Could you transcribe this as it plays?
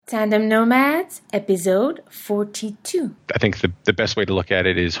Tandem Nomads, episode 42. I think the best way to look at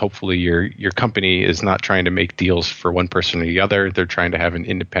it is hopefully your company is not trying to make deals for one person or the other. They're trying to have an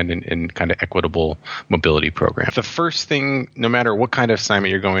independent and kind of equitable mobility program. The first thing, no matter what kind of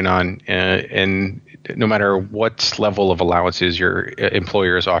assignment you're going on, and no matter what level of allowances your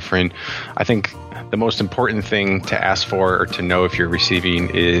employer is offering, I think the most important thing to ask for or to know if you're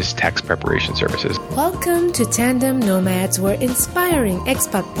receiving is tax preparation services. Welcome to Tandem Nomads, where inspiring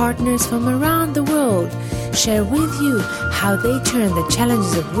expat partners from around the world share with you how they turn the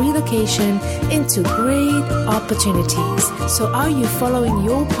challenges of relocation into great opportunities. So are you following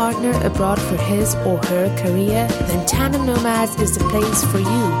your partner abroad for his or her career? Then Tandem Nomads is the place for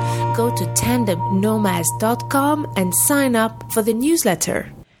you. Go to tandemnomads.com and sign up for the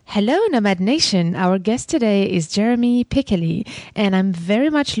newsletter. Hello, Nomad Nation. Our guest today is Jeremy Piccoli, and I'm very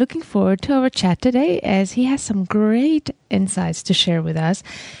much looking forward to our chat today as he has some great insights to share with us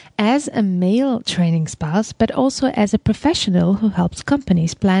as a male training spouse, but also as a professional who helps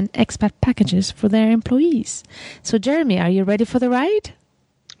companies plan expat packages for their employees. So, Jeremy, are you ready for the ride?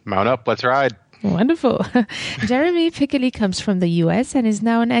 Mount up, let's ride. Wonderful. Jeremy Piccoli comes from the US and is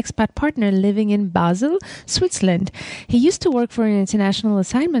now an expat partner living in Basel, Switzerland. He used to work for an international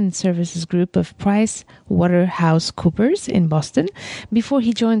assignment services group of PricewaterhouseCoopers in Boston before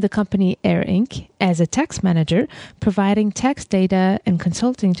he joined the company Air Inc. as a tax manager, providing tax data and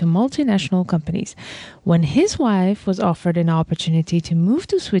consulting to multinational companies. When his wife was offered an opportunity to move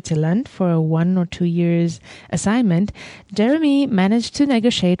to Switzerland for a 1 or 2 years assignment, Jeremy managed to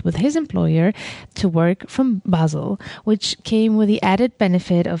negotiate with his employer to work from Basel, which came with the added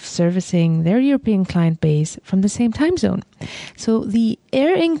benefit of servicing their European client base from the same time zone. So the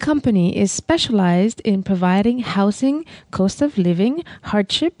Air Inc. company is specialized in providing housing, cost of living,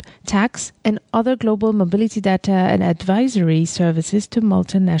 hardship, tax, and other global mobility data and advisory services to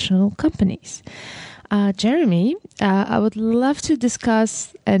multinational companies. Jeremy, I would love to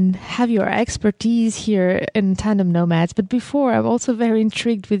discuss and have your expertise here in Tandem Nomads. But before, I'm also very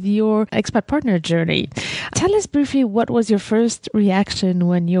intrigued with your expat partner journey. Tell us briefly, what was your first reaction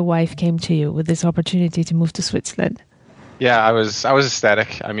when your wife came to you with this opportunity to move to Switzerland? Yeah, I was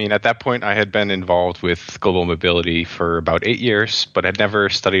ecstatic. I mean, at that point, I had been involved with global mobility for about 8 years, but had never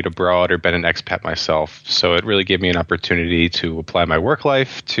studied abroad or been an expat myself. So it really gave me an opportunity to apply my work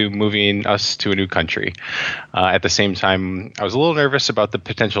life to moving us to a new country. At the same time, I was a little nervous about the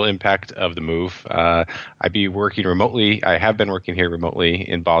potential impact of the move. I'd be working remotely. I have been working here remotely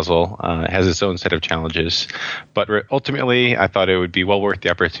in Basel. It has its own set of challenges. But ultimately, I thought it would be well worth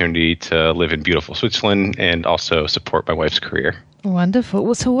the opportunity to live in beautiful Switzerland and also support my wife's career. Wonderful.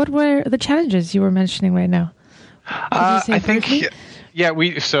 Well, so what were the challenges you were mentioning right now? I think, Air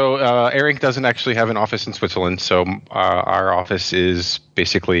Inc. doesn't actually have an office in Switzerland, so our office is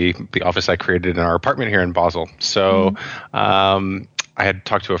basically the office I created in our apartment here in Basel. So I had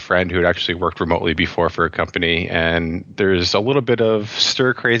talked to a friend who had actually worked remotely before for a company, and there's a little bit of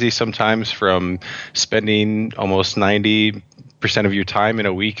stir crazy sometimes from spending almost 90% of your time in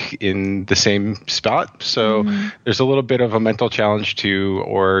a week in the same spot. So there's a little bit of a mental challenge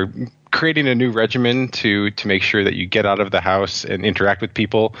or creating a new regimen to make sure that you get out of the house and interact with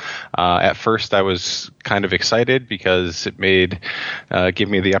people. At first, I was kind of excited because it give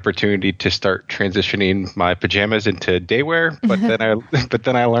me the opportunity to start transitioning my pajamas into daywear. But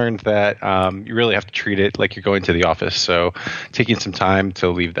then I learned that you really have to treat it like you're going to the office. So taking some time to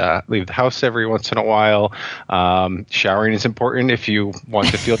leave the house every once in a while. Showering is important if you want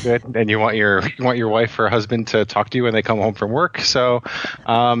to feel good and you want your wife or husband to talk to you when they come home from work. So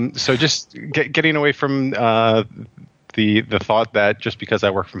just getting away from the thought that just because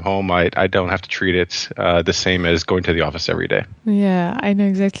I work from home, I don't have to treat it the same as going to the office every day. Yeah, I know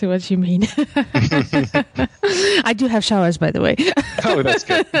exactly what you mean. I do have showers, by the way. Oh, that's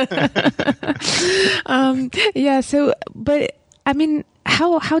good. But I mean,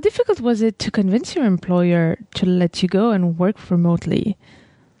 how difficult was it to convince your employer to let you go and work remotely?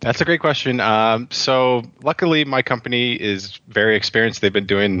 That's a great question. So luckily, my company is very experienced. They've been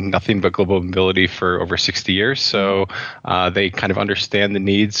doing nothing but global mobility for over 60 years. So they kind of understand the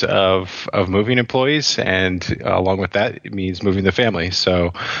needs of moving employees. And along with that, it means moving the family.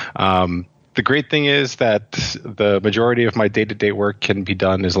 So the great thing is that the majority of my day-to-day work can be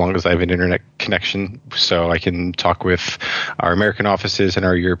done as long as I have an internet connection. So I can talk with our American offices and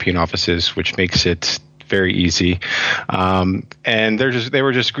our European offices, which makes it very easy. And they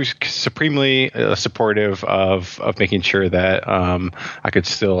were just supremely supportive of making sure that I could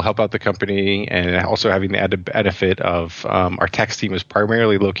still help out the company, and also having the added benefit of our tax team was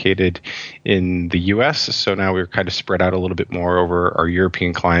primarily located in the U.S. So now we're kind of spread out a little bit more over our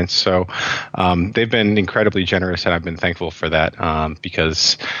European clients. So they've been incredibly generous, and I've been thankful for that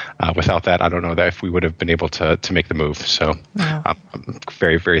because without that, I don't know that if we would have been able to make the move. So I'm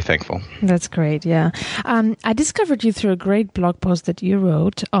very, very thankful. That's great. Yeah. I discovered you through a great blog post that you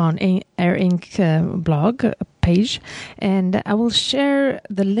wrote on Air Inc. Blog page, and I will share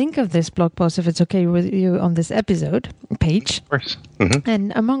the link of this blog post if it's okay with you on this episode page. Of course. Mm-hmm.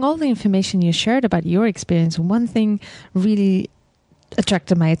 And among all the information you shared about your experience, one thing really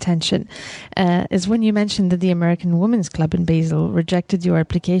attracted my attention is when you mentioned that the American Women's Club in Basel rejected your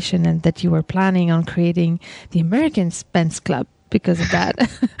application and that you were planning on creating the American Men's Club because of that.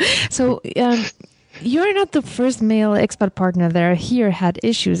 So you're not the first male expat partner that here had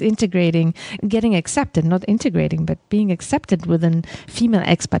issues getting accepted, not integrating, but being accepted within female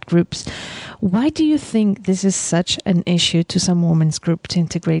expat groups. Why do you think this is such an issue to some women's group to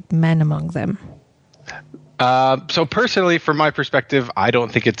integrate men among them? So personally, from my perspective, I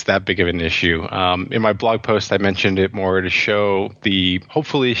don't think it's that big of an issue. In my blog post, I mentioned it more to show the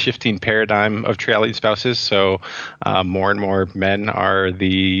hopefully shifting paradigm of trailing spouses. So more and more men are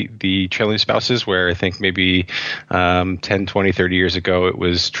the trailing spouses, where I think maybe 10, 20, 30 years ago, it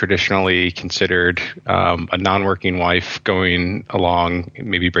was traditionally considered a non-working wife going along,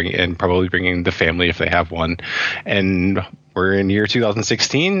 probably bringing the family if they have one. And we're in year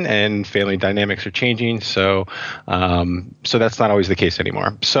 2016, and family dynamics are changing, so that's not always the case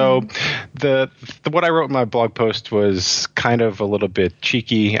anymore. So the what I wrote in my blog post was kind of a little bit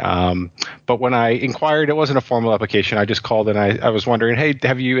cheeky, but when I inquired, it wasn't a formal application. I just called and I was wondering, hey,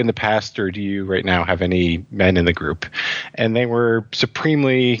 have you in the past or do you right now have any men in the group? And they were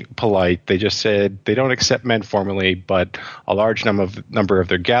supremely polite. They just said they don't accept men formally, but a large number of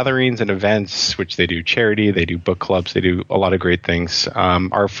their gatherings and events, which they do charity, they do book clubs, they do a lot of great things,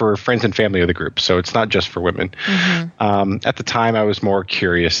 are for friends and family of the group. So it's not just for women. Mm-hmm. At the time, I was more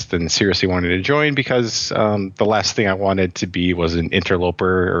curious than seriously wanted to join because the last thing I wanted to be was an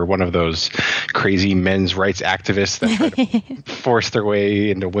interloper or one of those crazy men's rights activists that try to force their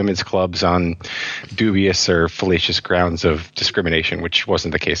way into women's clubs on dubious or fallacious grounds of discrimination, which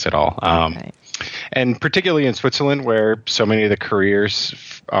wasn't the case at all. Okay. And particularly in Switzerland, where so many of the careers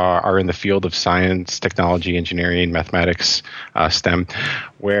are in the field of science, technology, engineering, mathematics, STEM,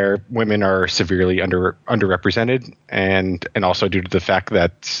 where women are severely underrepresented, and also due to the fact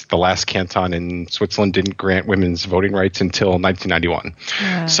that the last canton in Switzerland didn't grant women's voting rights until 1991.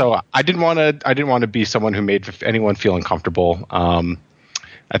 Yeah. So I didn't want to be someone who made anyone feel uncomfortable.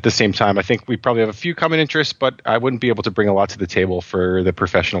 At the same time, I think we probably have a few common interests, but I wouldn't be able to bring a lot to the table for the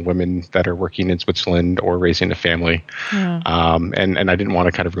professional women that are working in Switzerland or raising a family. Yeah. And I didn't want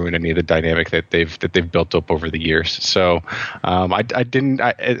to kind of ruin any of the dynamic that they've built up over the years. So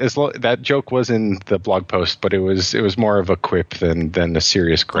that joke was in the blog post, but it was more of a quip than a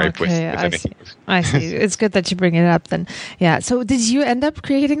serious gripe with anything. I see. It's good that you bring it up then. Yeah. So did you end up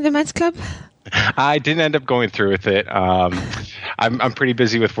creating the men's club? I didn't end up going through with it. I'm pretty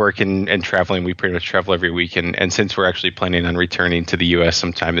busy with work and traveling. We pretty much travel every week. And since we're actually planning on returning to the U.S.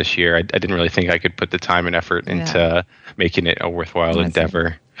 sometime this year, I didn't really think I could put the time and effort into making it a worthwhile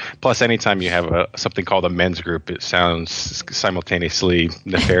endeavor. Plus, anytime you have something called a men's group, it sounds simultaneously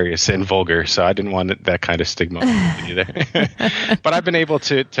nefarious and vulgar. So I didn't want that kind of stigma either. But I've been able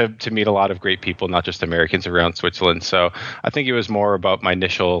to meet a lot of great people, not just Americans, around Switzerland. So I think it was more about my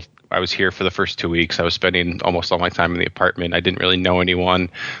initial. I was here for the first 2 weeks. I was spending almost all my time in the apartment. I didn't really know anyone.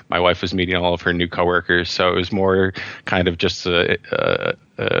 My wife was meeting all of her new coworkers. So it was more kind of just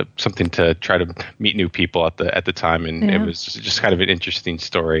something to try to meet new people at the time, and it was just kind of an interesting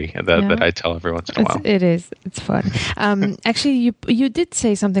story that I tell every once in a while. It is. It's fun. Actually, you did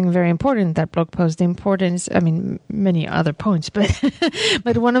say something very important in that blog post. The importance, I mean, many other points, but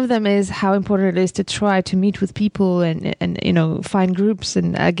but one of them is how important it is to try to meet with people and find groups.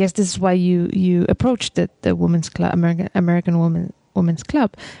 And I guess this is why you approached the Women's Club, American Women's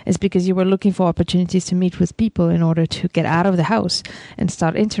Club, is because you were looking for opportunities to meet with people in order to get out of the house and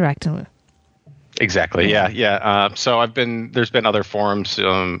start interacting with. Exactly. Yeah. So there's been other forums.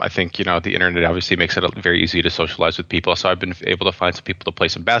 I think, the internet obviously makes it very easy to socialize with people. So I've been able to find some people to play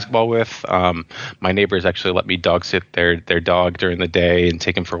some basketball with. My neighbors actually let me dog sit their dog during the day and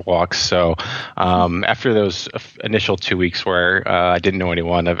take him for walks. So after those initial 2 weeks where I didn't know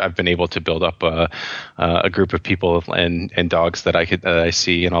anyone, I've been able to build up a group of people and dogs that I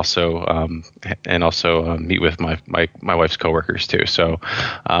see, and also meet with my wife's coworkers too. So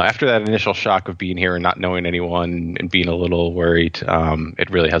after that initial shock of being here and not knowing anyone and being a little worried, it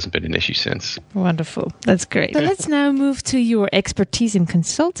really hasn't been an issue since. Wonderful. That's great. So let's now move to your expertise in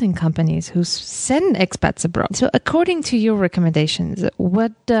consulting companies who send expats abroad. So according to your recommendations,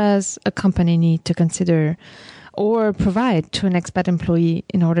 what does a company need to consider or provide to an expat employee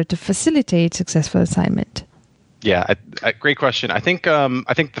in order to facilitate successful assignment? Yeah, a great question. I think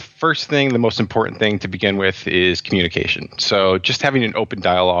the first thing, the most important thing to begin with is communication. So just having an open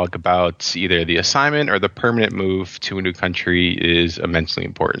dialogue about either the assignment or the permanent move to a new country is immensely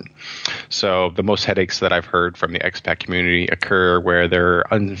important. So the most headaches that I've heard from the expat community occur where there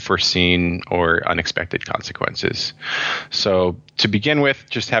are unforeseen or unexpected consequences. So to begin with,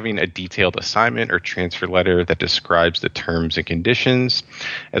 just having a detailed assignment or transfer letter that describes the terms and conditions,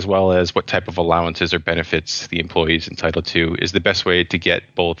 as well as what type of allowances or benefits the employee is entitled to, is the best way to get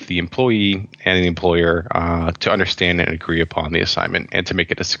both the employee and the employer to understand and agree upon the assignment and to make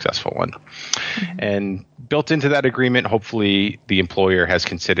it a successful one. Mm-hmm. And built into that agreement, hopefully the employer has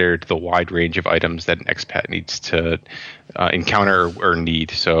considered the wide range of items that an expat needs to encounter or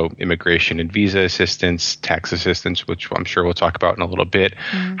need. So immigration and visa assistance, tax assistance, which I'm sure we'll talk about in a little bit,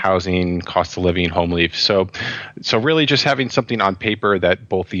 housing, cost of living, home leave. So really just having something on paper that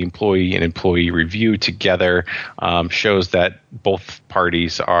both the employee and employee review together shows that both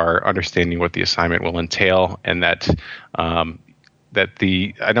parties are understanding what the assignment will entail, and that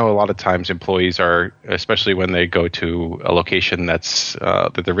I know a lot of times employees are, especially when they go to a location that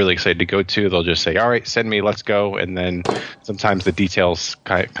they're really excited to go to, they'll just say, all right, send me, let's go. And then sometimes the details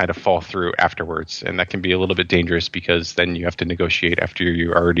kind of fall through afterwards. And that can be a little bit dangerous because then you have to negotiate after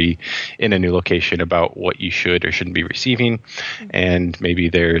you're already in a new location about what you should or shouldn't be receiving. And maybe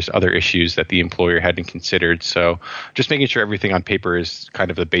there's other issues that the employer hadn't considered. So just making sure everything on paper is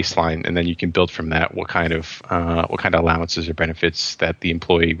kind of the baseline, and then you can build from that what kind of allowances or benefits that the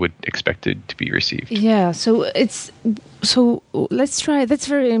employee would expect it to be received. Yeah, so let's try. That's a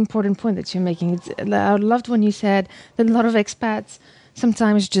very important point that you're making. I loved when you said that a lot of expats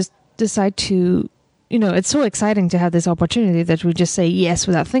sometimes just decide to, it's so exciting to have this opportunity that we just say yes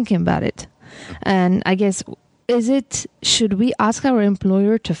without thinking about it. And I guess, should we ask our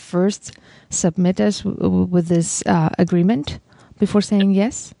employer to first submit us with this agreement before saying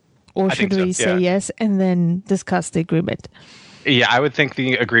yes? Or should we say yes and then discuss the agreement? Yeah, I would think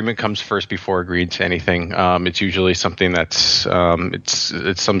the agreement comes first before agreeing to anything. It's usually something that's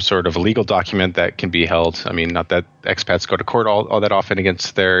it's some sort of a legal document that can be held. I mean, not that expats go to court all that often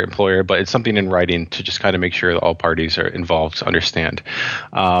against their employer, but it's something in writing to just kind of make sure that all parties are involved to understand.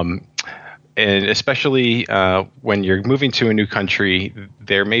 And especially when you're moving to a new country,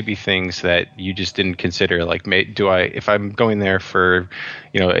 there may be things that you just didn't consider. Like, if I'm going there for,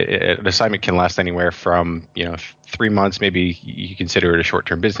 an assignment can last anywhere from, 3 months. Maybe you consider it a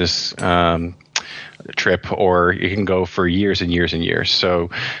short-term business trip, or you can go for years and years and years. So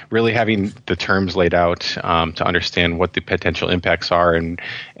really having the terms laid out to understand what the potential impacts are,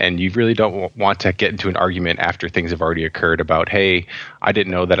 and you really don't want to get into an argument after things have already occurred about, hey, I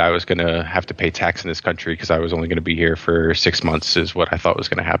didn't know that I was going to have to pay tax in this country because I was only going to be here for 6 months is what I thought was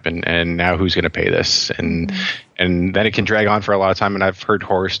going to happen, and now who's going to pay this? And then it can drag on for a lot of time. And I've heard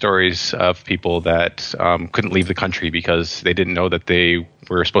horror stories of people that couldn't leave the country because they didn't know that they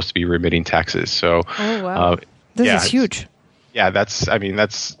were supposed to be remitting taxes. So, oh, wow. This is huge. Yeah, that's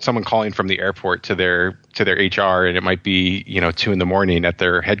someone calling from the airport to their HR, and it might be 2 a.m. at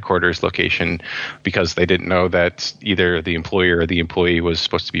their headquarters location because they didn't know that either the employer or the employee was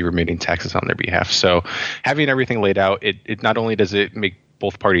supposed to be remitting taxes on their behalf. So having everything laid out, it not only does it make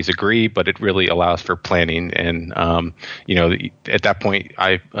both parties agree, but it really allows for planning. And, at that point,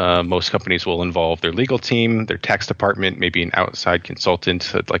 most companies will involve their legal team, their tax department, maybe an outside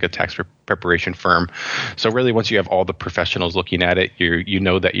consultant, like a tax preparation firm. So really, once you have all the professionals looking at it, you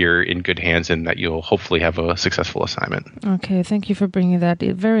know that you're in good hands and that you'll hopefully have a successful assignment. Okay, thank you for bringing that.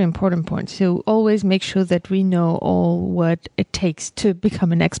 A very important point. So always make sure that we know all what it takes to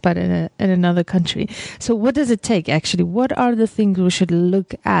become an expat in another country. So what does it take, actually? What are the things we should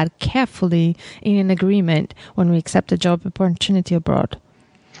look at carefully in an agreement when we accept a job opportunity abroad?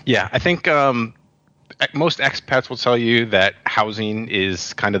 Yeah, I think most expats will tell you that housing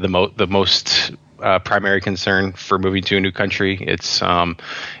is kind of the most primary concern for moving to a new country. It's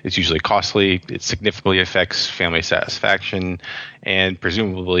usually costly. It significantly affects family satisfaction, and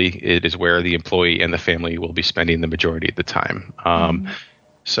presumably it is where the employee and the family will be spending the majority of the time.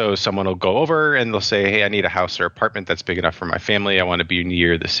 So someone will go over and they'll say, hey, I need a house or apartment that's big enough for my family. I want to be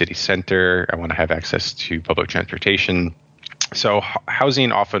near the city center. I want to have access to public transportation. So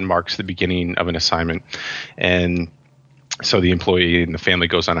housing often marks the beginning of an assignment. And so the employee and the family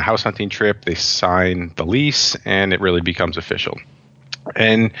goes on a house hunting trip. They sign the lease and it really becomes official.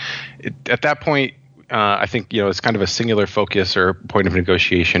 And at that point, I think, it's kind of a singular focus or point of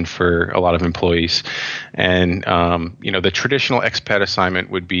negotiation for a lot of employees. And, the traditional expat assignment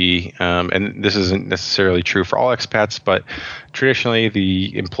would be, and this isn't necessarily true for all expats, but traditionally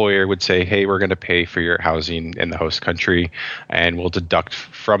the employer would say, hey, we're going to pay for your housing in the host country, and we'll deduct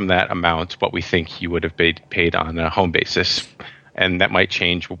from that amount what we think you would have paid on a home basis. And that might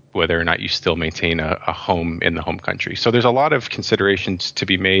change whether or not you still maintain a home in the home country. So there's a lot of considerations to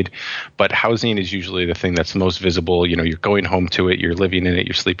be made, but housing is usually the thing that's most visible. You're going home to it, you're living in it,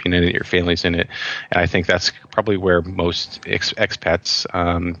 you're sleeping in it, your family's in it. And I think that's probably where most expats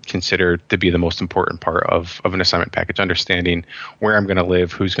consider to be the most important part of an assignment package, understanding where I'm going to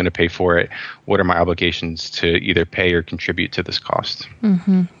live, who's going to pay for it, what are my obligations to either pay or contribute to this cost.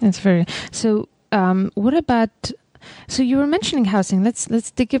 Mm-hmm. That's very... So what about... So you were mentioning housing.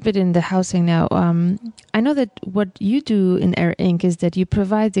 Let's dig a bit in the housing now. I know that what you do in Air Inc. is that you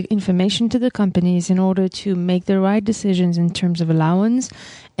provide the information to the companies in order to make the right decisions in terms of allowance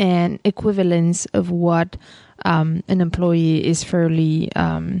and equivalence of what an employee is fairly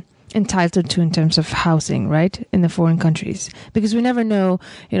entitled to in terms of housing, right, in the foreign countries, because we never know,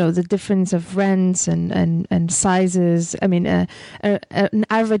 the difference of rents and sizes. I mean, an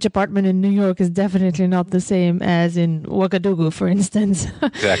average apartment in New York is definitely not the same as in Ouagadougou, for instance.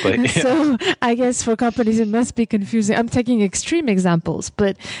 Exactly. So I guess for companies it must be confusing. I'm taking extreme examples,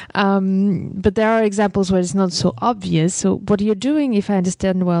 but there are examples where it's not so obvious. So what you're doing, if I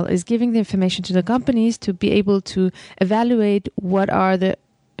understand well, is giving the information to the companies to be able to evaluate what are the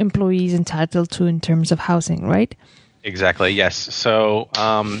employees entitled to in terms of housing, right? Exactly. Yes. So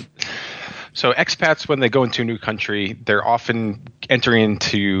expats, when they go into a new country, they're often entering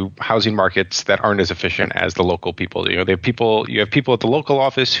into housing markets that aren't as efficient as the local people. You have people at the local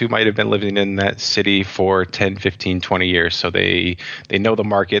office who might have been living in that city for 10, 15, 20 years. So they know the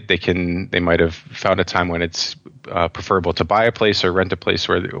market. They might have found a time when it's preferable to buy a place or rent a place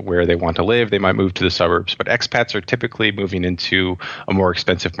where they want to live. They might move to the suburbs, but expats are typically moving into a more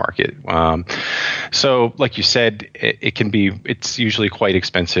expensive market. So like you said, it's usually quite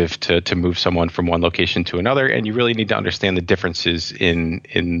expensive to move someone from one location to another, and you really need to understand the differences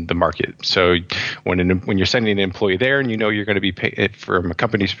in the market. So when you're sending an employee there, and you're going to be from a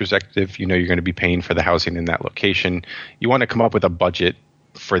company's perspective, you're going to be paying for the housing in that location, you want to come up with a budget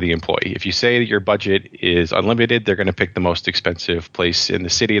for the employee. If you say that your budget is unlimited, they're going to pick the most expensive place in the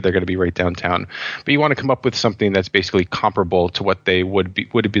city. They're going to be right downtown. But you want to come up with something that's basically comparable to what they would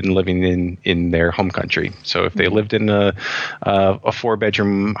have been living in their home country. So if they lived in a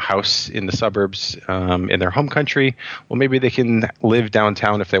 4-bedroom house in the suburbs in their home country, well, maybe they can live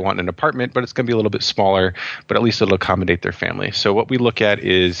downtown if they want an apartment, but it's going to be a little bit smaller, but at least it'll accommodate their family. So what we look at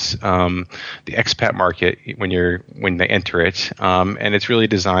is the expat market when they enter it, and it's really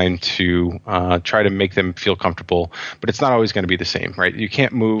designed to try to make them feel comfortable, but it's not always going to be the same, right? You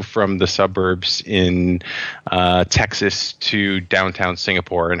can't move from the suburbs in Texas to downtown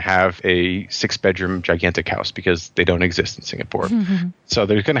Singapore and have a 6-bedroom gigantic house, because they don't exist in Singapore. Mm-hmm. So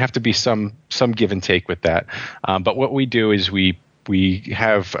there's going to have to be some give and take with that. But what we do is we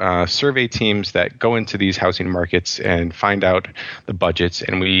have survey teams that go into these housing markets and find out the budgets,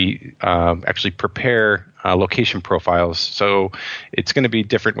 and we actually prepare location profiles. So it's going to be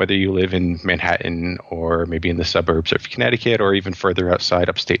different whether you live in Manhattan or maybe in the suburbs of Connecticut or even further outside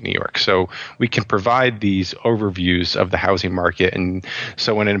upstate New York. So we can provide these overviews of the housing market. And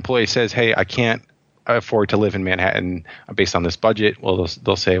so when an employee says, hey, I can't afford to live in Manhattan based on this budget, well,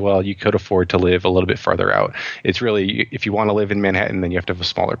 they'll say, well, you could afford to live a little bit farther out. It's really, if you want to live in Manhattan, then you have to have a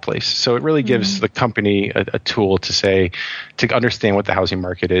smaller place. So it really gives the company a tool to understand what the housing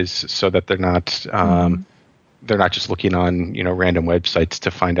market is, so that they're not just looking on random websites to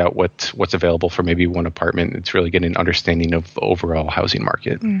find out what's available for maybe one apartment. It's really getting an understanding of the overall housing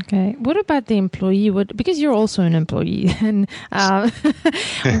market. Okay. What about the employee? Because you're also an employee, and how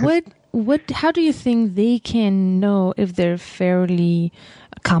do you think they can know if they're fairly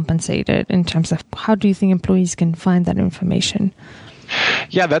compensated in terms of how do you think employees can find that information?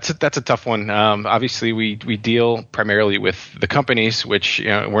 Yeah, that's a tough one. Obviously, we deal primarily with the companies, which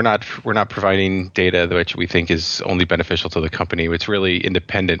we're not providing data which we think is only beneficial to the company. It's really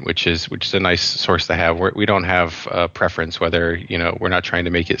independent, which is a nice source to have. We don't have a preference whether we're not trying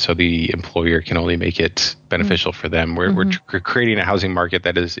to make it so the employer can only make it beneficial for them. We're creating a housing market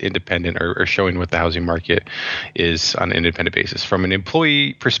that is independent or showing what the housing market is on an independent basis. From an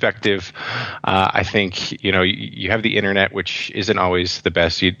employee perspective, I think you have the internet, which isn't always the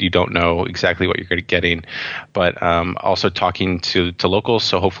best. You don't know exactly what you're getting, but also talking to locals.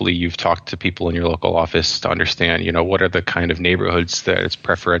 So hopefully you've talked to people in your local office to understand what are the kind of neighborhoods that it's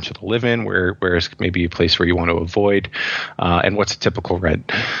preferential to live in, where is maybe a place where you want to avoid, and what's a typical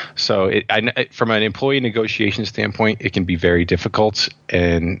rent. So from an employee negotiation standpoint, it can be very difficult,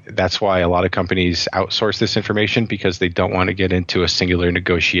 and that's why a lot of companies outsource this information, because they don't want to get into a singular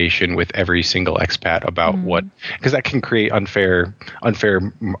negotiation with every single expat about because that can create unfair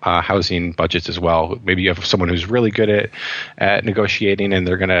housing budgets as well. Maybe you have someone who's really good at negotiating, and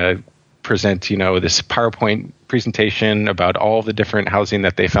they're going to present this PowerPoint presentation about all the different housing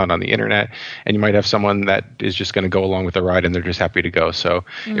that they found on the internet, and you might have someone that is just going to go along with the ride and they're just happy to go. So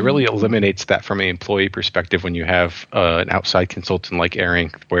it really eliminates that from an employee perspective when you have an outside consultant like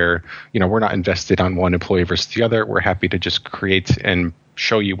Airing, where we're not invested on one employee versus the other. We're happy to just create and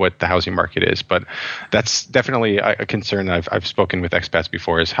show you what the housing market is. But that's definitely a concern I've spoken with expats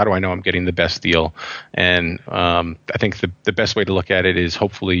before, is how do I know I'm getting the best deal? And I think the best way to look at it is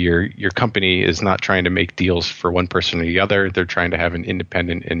hopefully your company is not trying to make deals for one person or the other. They're trying to have an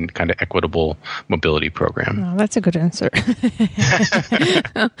independent and kind of equitable mobility program. Oh, that's a good answer.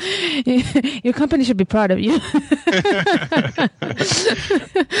 Your company should be proud of you.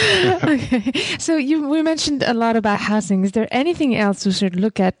 Okay. So we mentioned a lot about housing. Is there anything else we should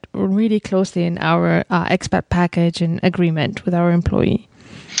look at really closely in our expat package and agreement with our employee?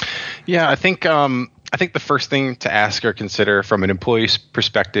 Yeah, I think the first thing to ask or consider from an employee's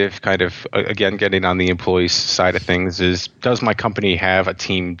perspective, kind of, again, getting on the employee's side of things, is does my company have a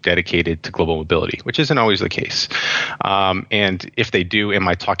team dedicated to global mobility, which isn't always the case. And if they do, am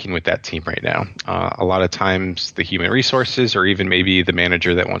I talking with that team right now? A lot of times the human resources, or even maybe the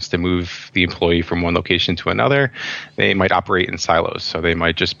manager that wants to move the employee from one location to another, they might operate in silos. So they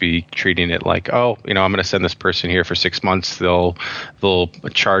might just be treating it like, I'm going to send this person here for 6 months. They'll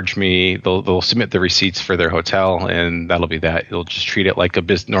charge me, they'll submit the receipts for their hotel, and that'll be that. They'll just treat it like a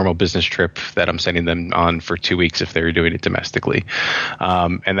normal business trip that I'm sending them on for 2 weeks if they're doing it domestically.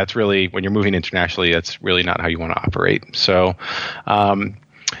 And that's really, when you're moving internationally, that's really not how you want to operate. So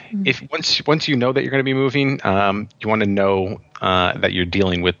if once you know that you're going to be moving, you want to know that you're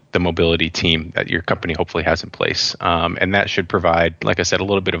dealing with the mobility team that your company hopefully has in place. And that should provide, like I said, a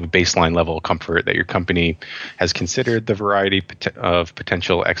little bit of a baseline level of comfort that your company has considered the variety of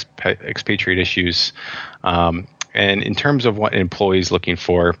potential expatriate issues. And in terms of what an employee is looking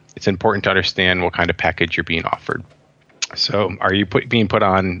for, it's important to understand what kind of package you're being offered. So are you being put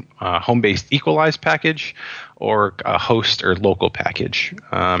on a home-based equalized package or a host or local package?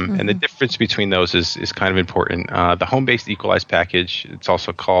 And the difference between those is kind of important. The home-based equalized package, it's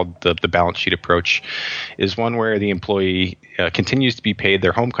also called the balance sheet approach, is one where the employee continues to be paid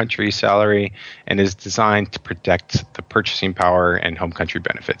their home country salary and is designed to protect the purchasing power and home country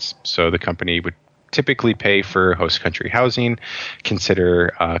benefits. So the company would typically pay for host country housing,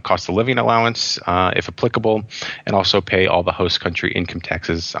 consider cost of living allowance if applicable, and also pay all the host country income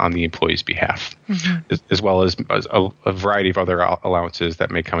taxes on the employee's behalf, as well as a variety of other allowances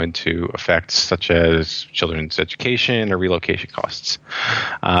that may come into effect, such as children's education or relocation costs.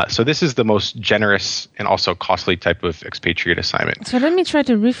 So this is the most generous and also costly type of expatriate assignment. So let me try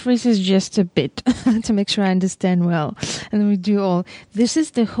to rephrase this just a bit to make sure I understand well. And then we do all. This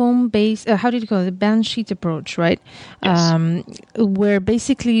is the home-based, how did you call it? Balance sheet approach, right? Yes. Where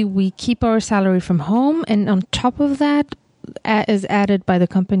basically we keep our salary from home, and on top of that is added by the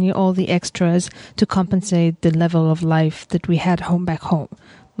company all the extras to compensate the level of life that we had back home.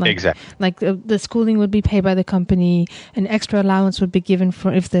 Exactly. Like the schooling would be paid by the company, an extra allowance would be given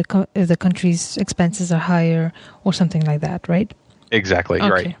for if the country's expenses are higher or something like that, right? Exactly, okay.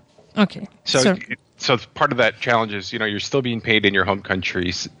 Right. Okay. So part of that challenge is, you're still being paid in your home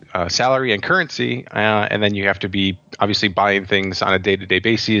country's salary and currency, and then you have to be obviously buying things on a day-to-day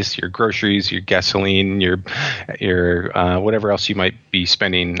basis, your groceries, your gasoline, your whatever else you might be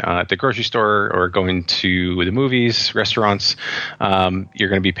spending at the grocery store or going to the movies, restaurants. You're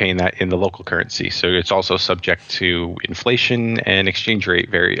going to be paying that in the local currency. So it's also subject to inflation and exchange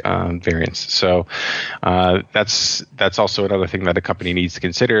rate variance. So that's also another thing that a company needs to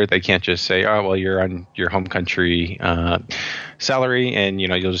consider. They can't just say, oh, well, you're on on your home country salary, and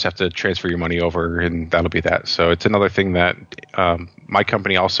you'll just have to transfer your money over, and that'll be that. So it's another thing that my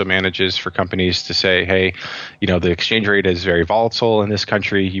company also manages for companies to say, hey, the exchange rate is very volatile in this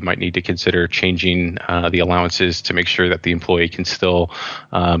country. You might need to consider changing the allowances to make sure that the employee can still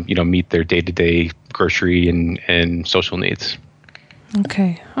meet their day-to-day grocery and social needs.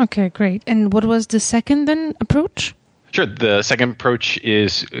 Okay, great. And what was the second then approach? Sure. The second approach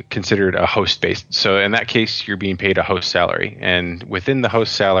is considered a host-based. So in that case, you're being paid a host salary. And within the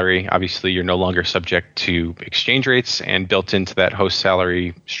host salary, obviously, you're no longer subject to exchange rates, and built into that host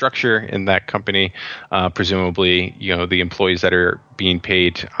salary structure in that company, presumably, the employees that are being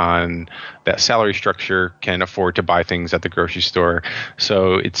paid on that salary structure can afford to buy things at the grocery store.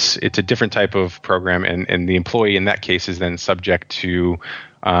 So it's a different type of program, and the employee in that case is then subject to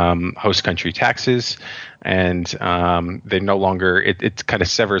host country taxes, and they no longer, it kind of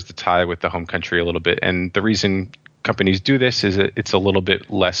severs the tie with the home country a little bit. And the reason companies do this is that it's a little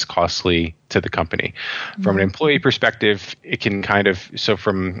bit less costly to the company. From an employee perspective, it can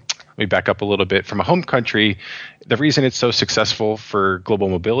let me back up a little bit. From a home country, the reason it's so successful for global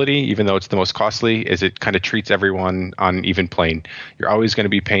mobility, even though it's the most costly, is it kind of treats everyone on an even plane. You're always going to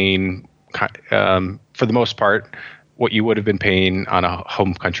be paying, for the most part, what you would have been paying on a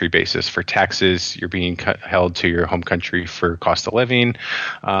home country basis. For taxes, you're being held to your home country for cost of living.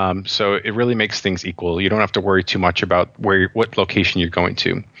 So it really makes things equal. You don't have to worry too much about what location you're going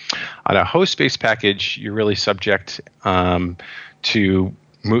to. On a host-based package, you're really subject to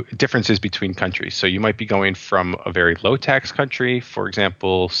differences between countries. So you might be going from a very low tax country, for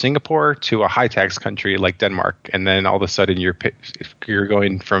example, Singapore, to a high tax country like Denmark. And then all of a sudden you're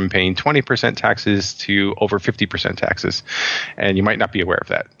going from paying 20% taxes to over 50% taxes. And you might not be aware of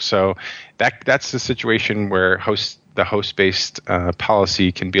that. So that's the situation where the host-based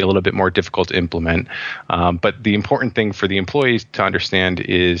policy can be a little bit more difficult to implement. But the important thing for the employees to understand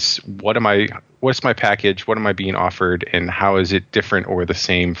is what's my package, what am I being offered, and how is it different or the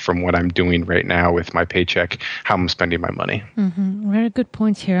same from what I'm doing right now with my paycheck, how I'm spending my money. Mm-hmm. Very good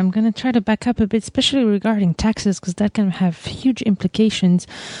points here. I'm going to try to back up a bit, especially regarding taxes, because that can have huge implications.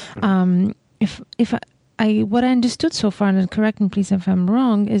 What I understood so far, and correct me please if I'm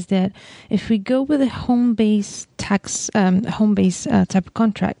wrong, is that if we go with a home-based tax, home-based type of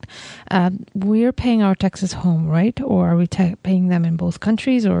contract, we're paying our taxes home, right? Or are we paying them in both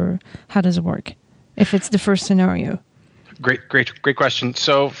countries, or how does it work? If it's the first scenario. Great question.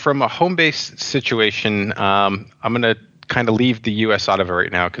 So from a home-based situation, I'm going to kind of leave the U.S. out of it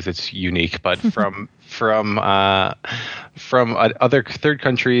right now because it's unique. But from other third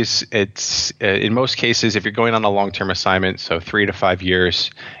countries, it's in most cases, if you're going on a long-term assignment, so 3 to 5 years,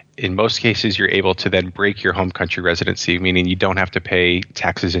 in most cases, you're able to then break your home country residency, meaning you don't have to pay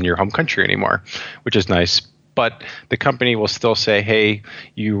taxes in your home country anymore, which is nice. But the company will still say, hey,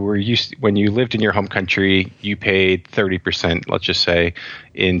 when you lived in your home country, you paid 30%, let's just say,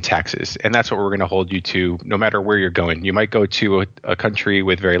 in taxes. And that's what we're going to hold you to no matter where you're going. You might go to a country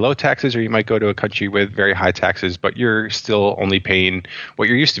with very low taxes, or you might go to a country with very high taxes, but you're still only paying what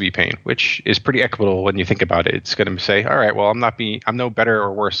you're used to be paying, which is pretty equitable when you think about it. It's going to say, all right, well, I'm no better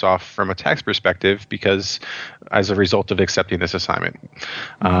or worse off from a tax perspective because as a result of accepting this assignment.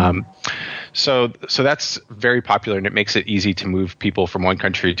 So that's very popular, and it makes it easy to move people from one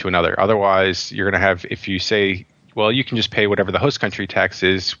country to another. Otherwise, you're going to have, if you say, well, you can just pay whatever the host country tax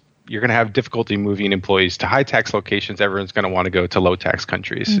is, you're going to have difficulty moving employees to high tax locations. Everyone's going to want to go to low tax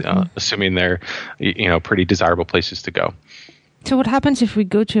countries, assuming they're pretty desirable places to go. So what happens if we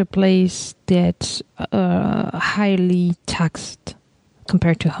go to a place that's highly taxed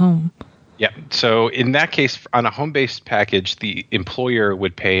compared to home? Yeah. So in that case, on a home-based package, the employer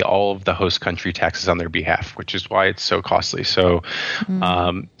would pay all of the host country taxes on their behalf, which is why it's so costly. So,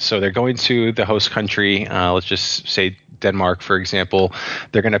 so they're going to the host country. Let's just say Denmark, for example.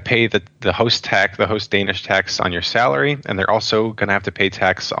 They're going to pay the host Danish tax on your salary, and they're also going to have to pay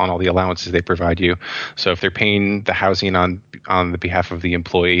tax on all the allowances they provide you. So if they're paying the housing on the behalf of the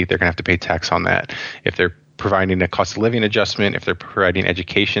employee, they're going to have to pay tax on that. If they're providing a cost of living adjustment, if they're providing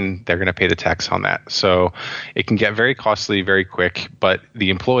education, they're going to pay the tax on that. So it can get very costly very quick, but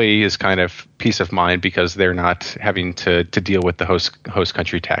the employee is kind of peace of mind because they're not having to deal with the host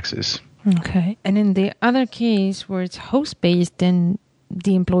country taxes. Okay. And in the other case where it's host-based, then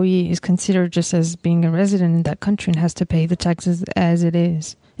the employee is considered just as being a resident in that country and has to pay the taxes as it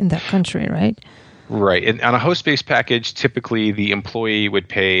is in that country, right? Right. And on a host-based package, typically the employee would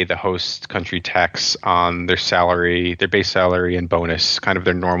pay the host country tax on their salary, their base salary and bonus, kind of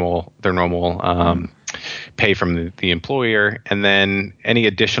their normal pay from the employer, and then any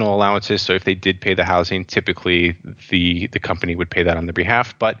additional allowances. So if they did pay the housing, typically the company would pay that on their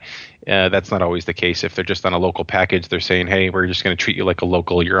behalf. But that's not always the case. If they're just on a local package, they're saying, hey, we're just going to treat you like a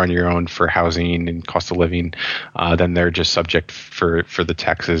local. You're on your own for housing and cost of living. Then they're just subject for the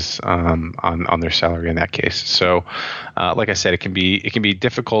taxes on their salary in that case. So, like I said, it can be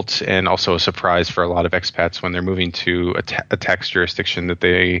difficult and also a surprise for a lot of expats when they're moving to a tax jurisdiction that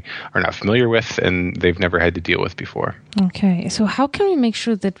they are not familiar with and they've never had to deal with before. Okay, so how can we make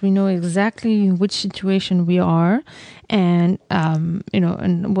sure that we know exactly in which situation we are, and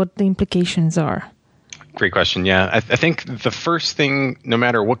and what the implications are? Great question. Yeah, I think the first thing, no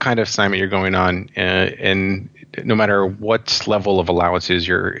matter what kind of assignment you're going on, and no matter what level of allowances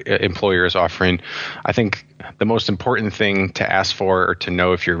your employer is offering, I think the most important thing to ask for or to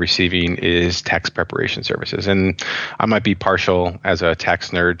know if you're receiving is tax preparation services. And I might be partial as a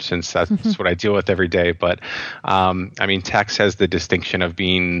tax nerd since that's what I deal with every day. But tax has the distinction of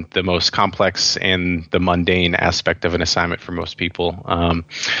being the most complex and the mundane aspect of an assignment for most people.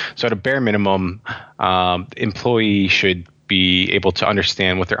 So at a bare minimum, employee should be able to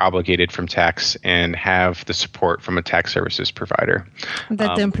understand what they're obligated from tax and have the support from a tax services provider.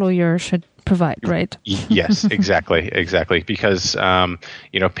 That the employer should provide, right? Yes, exactly. Because,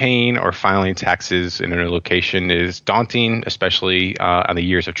 paying or filing taxes in a new location is daunting, especially on the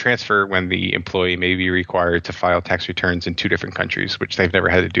years of transfer when the employee may be required to file tax returns in two different countries, which they've never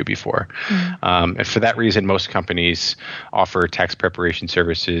had to do before. And for that reason, most companies offer tax preparation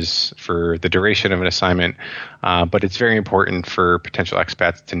services for the duration of an assignment. But it's very important for potential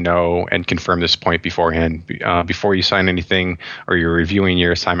expats to know and confirm this point beforehand. Before you sign anything or you're reviewing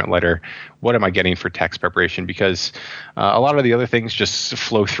your assignment letter, what am I getting for tax preparation? Because a lot of the other things just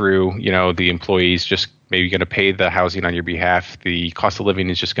flow through, the employee's just maybe going to pay the housing on your behalf. The cost of living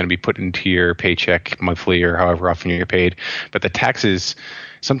is just going to be put into your paycheck monthly or however often you get paid. But the taxes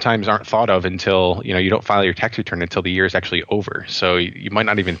sometimes aren't thought of until, you don't file your tax return until the year is actually over. So you might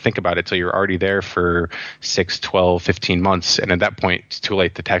not even think about it till you're already there for 6, 12, 15 months. And at that point, it's too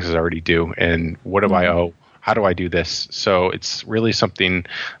late. The taxes are already due. And what do I owe? How do I do this? So it's really something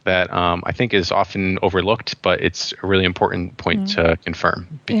that I think is often overlooked, but it's a really important point to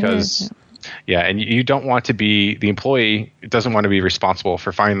confirm because, and you don't want to be, the employee doesn't want to be responsible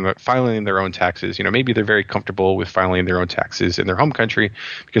for filing their own taxes. Maybe they're very comfortable with filing their own taxes in their home country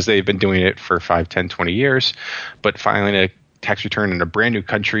because they've been doing it for 5, 10, 20 years, but filing a tax return in a brand new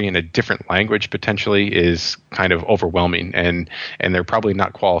country in a different language potentially is kind of overwhelming, and they're probably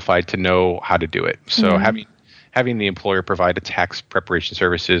not qualified to know how to do it. So having the employer provide a tax preparation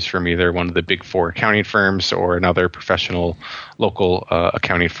services from either one of the big 4 accounting firms or another professional local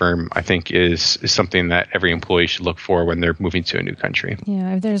accounting firm, I think is something that every employee should look for when they're moving to a new country.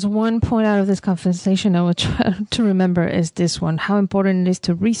 Yeah, if there's one point out of this conversation I would try to remember is this one, how important it is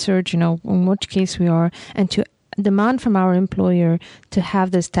to research, in which case we are, and to demand from our employer to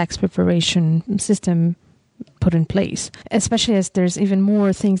have this tax preparation system put in place, especially as there's even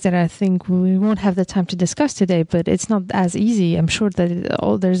more things that I think we won't have the time to discuss today, but it's not as easy. I'm sure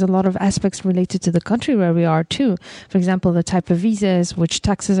that there's a lot of aspects related to the country where we are too. For example, the type of visas, which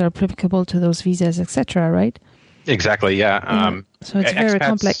taxes are applicable to those visas, etc., right? Exactly, yeah. So it's very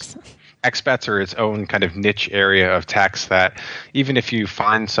complex. Expats are its own kind of niche area of tax that even if you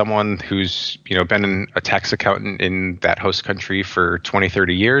find someone who's, been a tax accountant in that host country for 20,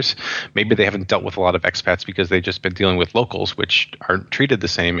 30 years, maybe they haven't dealt with a lot of expats because they've just been dealing with locals, which aren't treated the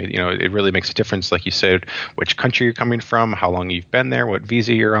same. It really makes a difference, like you said, which country you're coming from, how long you've been there, what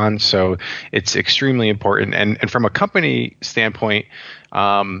visa you're on. So it's extremely important. And from a company standpoint,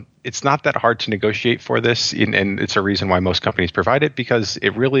 it's not that hard to negotiate for this, and it's a reason why most companies provide it, because it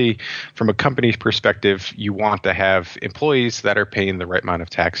really, from a company's perspective, you want to have employees that are paying the right amount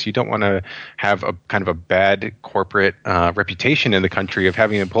of tax. You don't want to have a kind of a bad corporate reputation in the country of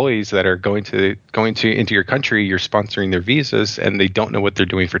having employees that are going into your country, you're sponsoring their visas, and they don't know what they're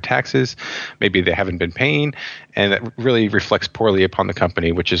doing for taxes. Maybe they haven't been paying, and that really reflects poorly upon the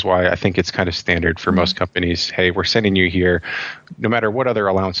company, which is why I think it's kind of standard for most companies. Hey, we're sending you here, no matter what other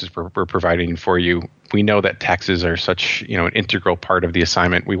allowances we're providing for you. We know that taxes are such, an integral part of the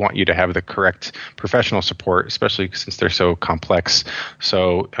assignment. We want you to have the correct professional support, especially since they're so complex.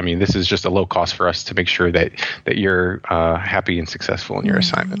 So, this is just a low cost for us to make sure that you're happy and successful in your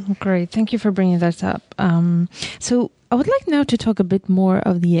assignment. Great. Thank you for bringing that up. So I would like now to talk a bit more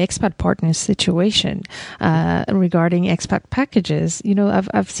of the expat partners situation regarding expat packages.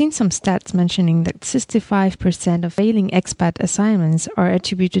 I've seen some stats mentioning that 65% of failing expat assignments are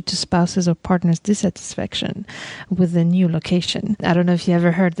attributed to spouses or partners' dissatisfaction with the new location. I don't know if you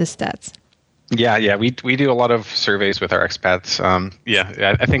ever heard the stats. Yeah, we do a lot of surveys with our expats.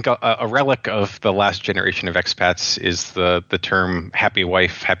 I think a relic of the last generation of expats is the term "happy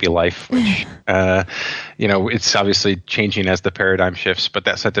wife, happy life," which it's obviously changing as the paradigm shifts, but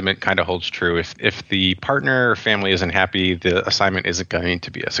that sentiment kind of holds true. If the partner or family isn't happy, the assignment isn't going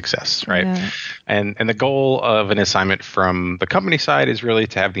to be a success, right? Yeah. And the goal of an assignment from the company side is really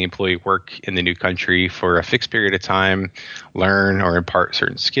to have the employee work in the new country for a fixed period of time, learn or impart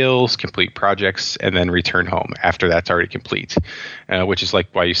certain skills, complete projects, and then return home after that's already complete, which is like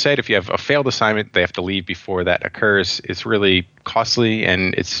why you said if you have a failed assignment, they have to leave before that occurs. It's really costly,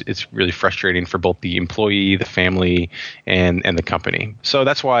 and it's really frustrating for both the employee, the family, and the company. So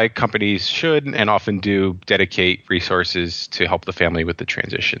that's why companies should and often do dedicate resources to help the family with the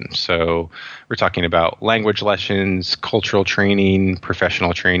transition. So we're talking about language lessons, cultural training,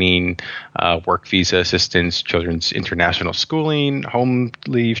 professional training, work visa assistance, children's international schooling, home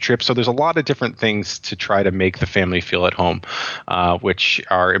leave trips. So there's a lot of different things to try to make the family feel at home, which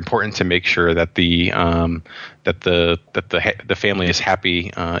are important to make sure that the family is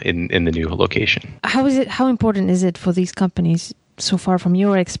happy in the new location. How important is it for these companies, so far from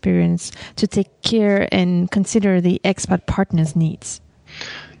your experience, to take care and consider the expat partners' needs?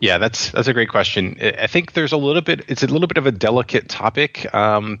 Yeah, that's a great question. I think it's a little bit of a delicate topic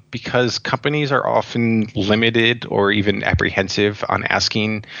because companies are often limited or even apprehensive on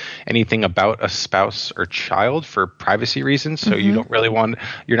asking anything about a spouse or child for privacy reasons. So you don't really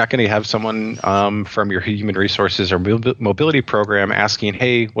you're not going to have someone from your human resources or mobility program asking,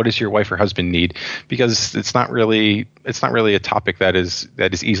 hey, what does your wife or husband need? Because it's not really a topic that is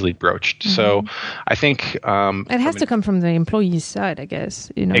easily broached. So I think it has to come from the employee's side, I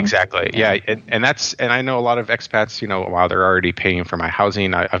guess. Exactly. Yeah. And I know a lot of expats, while they're already paying for my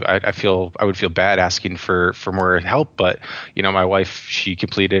housing, I would feel bad asking for more help. But, my wife,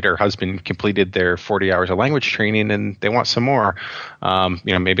 her husband completed their 40 hours of language training and they want some more.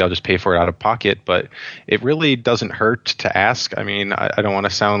 Maybe I'll just pay for it out of pocket, but it really doesn't hurt to ask. I mean, I don't want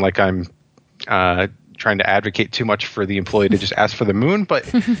to sound like I'm trying to advocate too much for the employee to just ask for the moon, but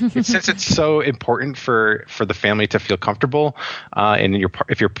since it's so important for the family to feel comfortable, and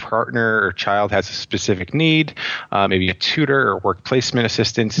if your partner or child has a specific need, maybe a tutor or work placement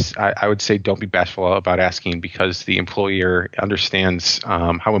assistance, I would say don't be bashful about asking, because the employer understands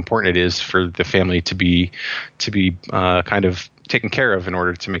how important it is for the family to be kind of taken care of in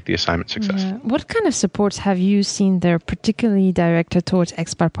order to make the assignment successful. Yeah. What kind of supports have you seen there, particularly directed towards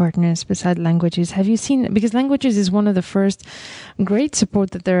expat partners besides languages? Have you seen, because languages is one of the first great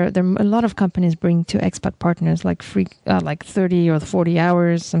support that there a lot of companies bring to expat partners, like 30 or 40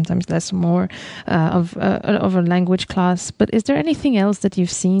 hours, sometimes less or more, of a language class. But is there anything else that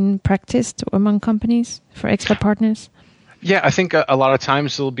you've seen practiced among companies for expat partners? Yeah, I think a lot of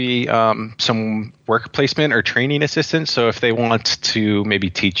times there'll be some work placement or training assistance. So if they want to maybe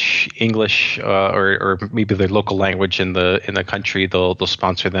teach English or maybe their local language in the country, they'll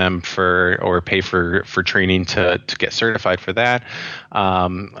sponsor them or pay for training to get certified for that.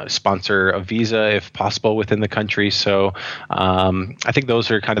 Sponsor a visa if possible within the country. So I think those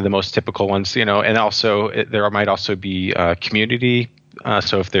are kind of the most typical ones, and also there might also be community.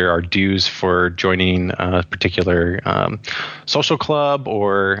 So if there are dues for joining a particular social club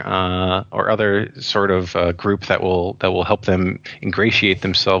or other sort of group that will help them ingratiate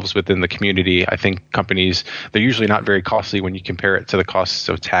themselves within the community, I think companies, they're usually not very costly when you compare it to the costs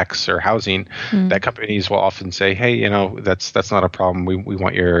of tax or housing. That companies will often say, hey, that's not a problem. We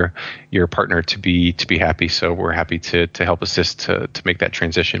want your partner to be happy, so we're happy to help assist to make that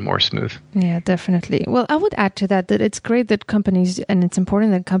transition more smooth. Yeah, definitely. Well, I would add to that it's great that companies, and it's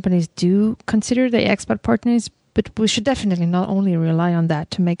important that companies do consider the expat partners, but we should definitely not only rely on that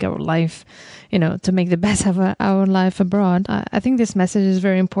to make our life, to make the best of our life abroad. I think this message is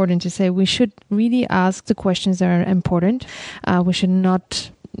very important to say we should really ask the questions that are important. We should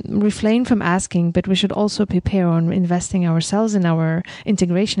not refrain from asking, but we should also prepare on investing ourselves in our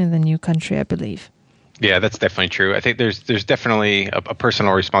integration in the new country, I believe. Yeah, that's definitely true. I think there's definitely a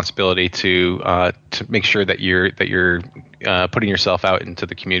personal responsibility to make sure that you're putting yourself out into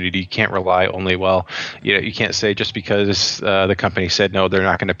the community. You can't rely only, you can't say just because the company said no, they're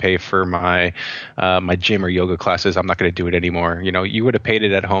not going to pay for my gym or yoga classes, I'm not going to do it anymore. You would have paid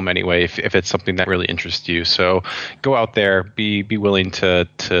it at home anyway if it's something that really interests you. So go out there, be willing to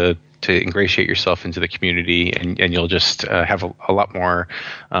to ingratiate yourself into the community, and you'll just have a lot more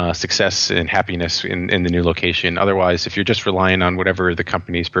success and happiness in the new location. Otherwise, if you're just relying on whatever the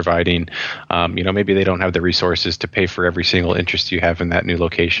company's providing, maybe they don't have the resources to pay for every single interest you have in that new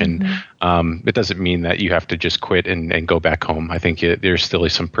location. It doesn't mean that you have to just quit and go back home. I think there's still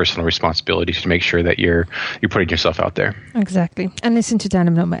some personal responsibility to make sure that you're putting yourself out there. Exactly. And listen to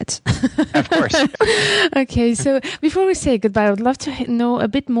Tandem Nomads. Of course. Okay, so before we say goodbye, I would love to know a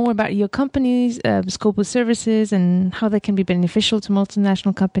bit more about your company's scope of services and how they can be beneficial to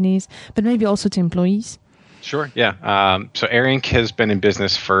multinational companies, but maybe also to employees. Sure. Yeah. So AirInc has been in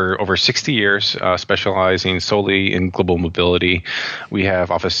business for over 60 years, specializing solely in global mobility. We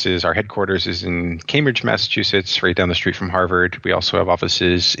have offices. Our headquarters is in Cambridge, Massachusetts, right down the street from Harvard. We also have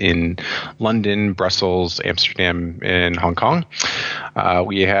offices in London, Brussels, Amsterdam, and Hong Kong.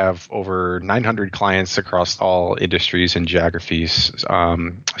 We have over 900 clients across all industries and geographies.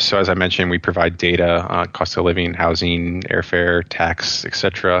 So as I mentioned, we provide data, cost of living, housing, airfare, tax,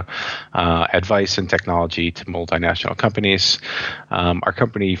 etc., advice and technology to multinational companies. Our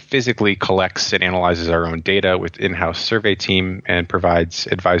company physically collects and analyzes our own data with in-house survey team and provides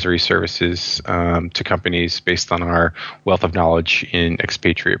advisory services to companies based on our wealth of knowledge in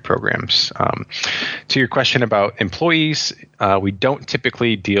expatriate programs. To your question about employees, we don't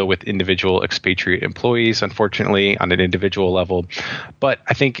typically deal with individual expatriate employees, unfortunately, on an individual level. But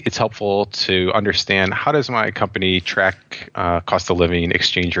I think it's helpful to understand, how does my company track cost of living,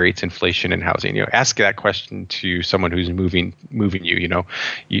 exchange rates, inflation, and housing? Ask that question to someone who's moving you.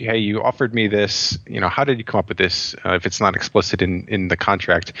 Hey, you offered me this. How did you come up with this? If it's not explicit in the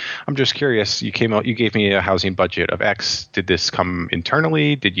contract, I'm just curious. You gave me a housing budget of X. Did this come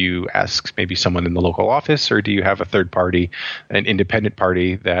internally? Did you ask maybe someone in the local office, or do you have a third party, an independent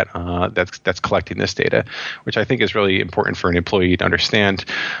party that's collecting this data? Which I think is really important for an employee to understand.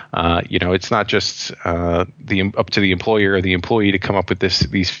 It's not just up to the employer or the employee to come up with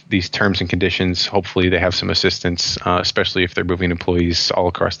these terms and conditions. Hopefully, they have some assistance, especially if they're moving employees all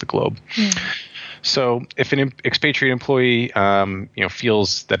across the globe. So if an expatriate employee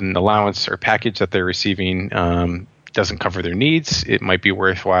feels that an allowance or package that they're receiving doesn't cover their needs, it might be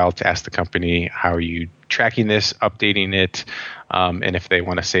worthwhile to ask the company, how are you tracking this, updating it? And if they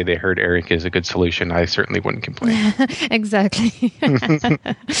want to say they heard AirInc is a good solution, I certainly wouldn't complain. Exactly.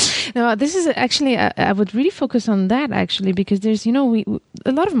 No, this is actually, I would really focus on that actually, because there's, a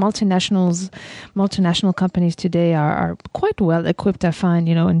lot of multinational companies today are quite well equipped, I find,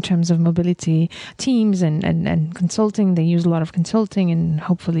 in terms of mobility teams and consulting. They use a lot of consulting, and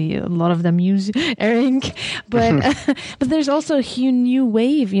hopefully a lot of them use AirInc. But but there's also a new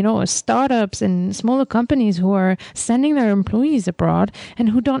wave, startups and smaller companies who are sending their employees abroad and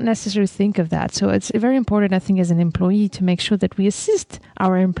who don't necessarily think of that. So it's very important, I think, as an employee to make sure that we assist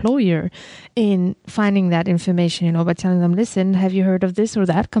our employer in finding that information, by telling them, listen, have you heard of this or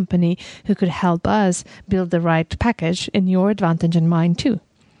that company who could help us build the right package in your advantage and mine too?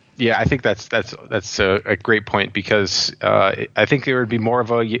 Yeah, I think that's a great point, because I think there would be more of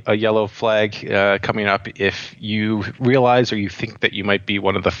a yellow flag coming up if you realize or you think that you might be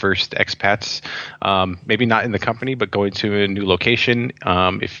one of the first expats, maybe not in the company, but going to a new location.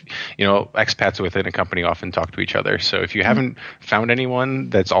 If expats within a company often talk to each other. So if you haven't found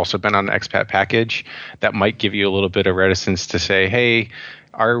anyone that's also been on an expat package, that might give you a little bit of reticence to say, hey,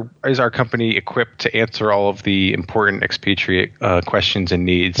 is our company equipped to answer all of the important expatriate questions and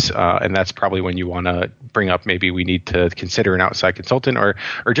needs? And that's probably when you want to bring up, maybe we need to consider an outside consultant, or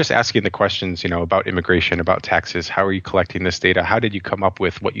just asking the questions, about immigration, about taxes. How are you collecting this data? How did you come up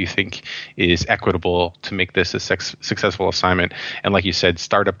with what you think is equitable to make this a successful assignment? And like you said,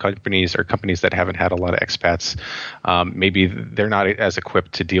 startup companies or companies that haven't had a lot of expats, maybe they're not as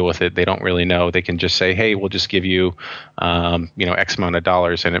equipped to deal with it. They don't really know. They can just say, hey, we'll just give you, X amount of dollars.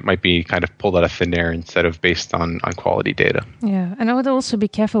 And it might be kind of pulled out of thin air instead of based on quality data. Yeah, and I would also be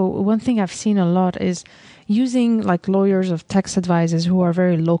careful. One thing I've seen a lot is using like lawyers or tax advisors who are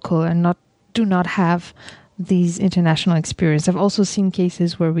very local and do not have these international experience. I've also seen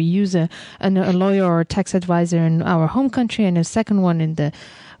cases where we use a lawyer or a tax advisor in our home country and a second one in the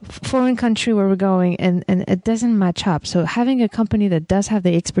foreign country where we're going, and it doesn't match up. So having a company that does have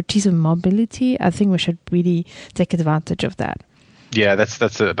the expertise of mobility, I think we should really take advantage of that. Yeah,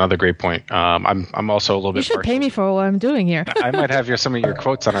 that's another great point. I'm also a little bit. You should partial. pay me for what I'm doing here. I might have some of your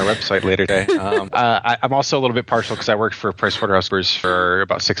quotes on our website later today. I'm also a little bit partial because I worked for PricewaterhouseCoopers for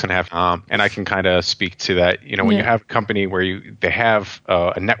about 6.5, and I can kind of speak to that. You know, when you have a company where they have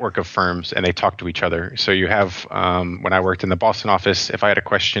a network of firms and they talk to each other. So you have when I worked in the Boston office, if I had a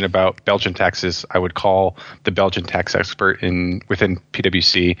question about Belgian taxes, I would call the Belgian tax expert within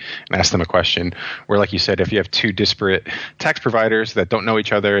PwC and ask them a question. Where, like you said, if you have two disparate tax providers that don't know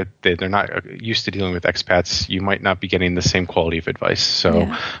each other, they're not used to dealing with expats, you might not be getting the same quality of advice.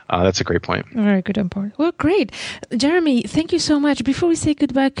 So that's a great point. Very good point. Well, great. Jeremy, thank you so much. Before we say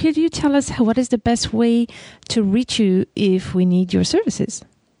goodbye, could you tell us what is the best way to reach you if we need your services?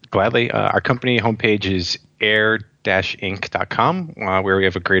 Gladly. Our company homepage is air-inc.com, where we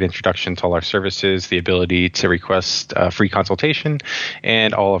have a great introduction to all our services, the ability to request a free consultation,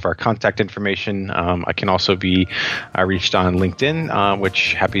 and all of our contact information. I can also be reached on LinkedIn,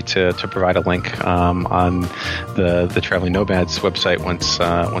 which happy to provide a link on the Traveling Nomads website once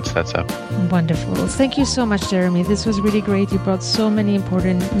that's up. Wonderful. Thank you so much, Jeremy. This was really great. You brought so many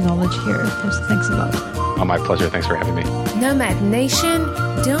important knowledge here. Thanks a lot. Oh, my pleasure. Thanks for having me. Nomad Nation,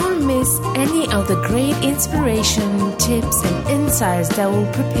 don't miss any of the great inspiration, tips, and insights that will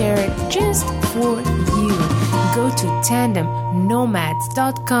prepare it just for you. Go to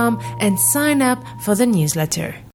tandemnomads.com and sign up for the newsletter.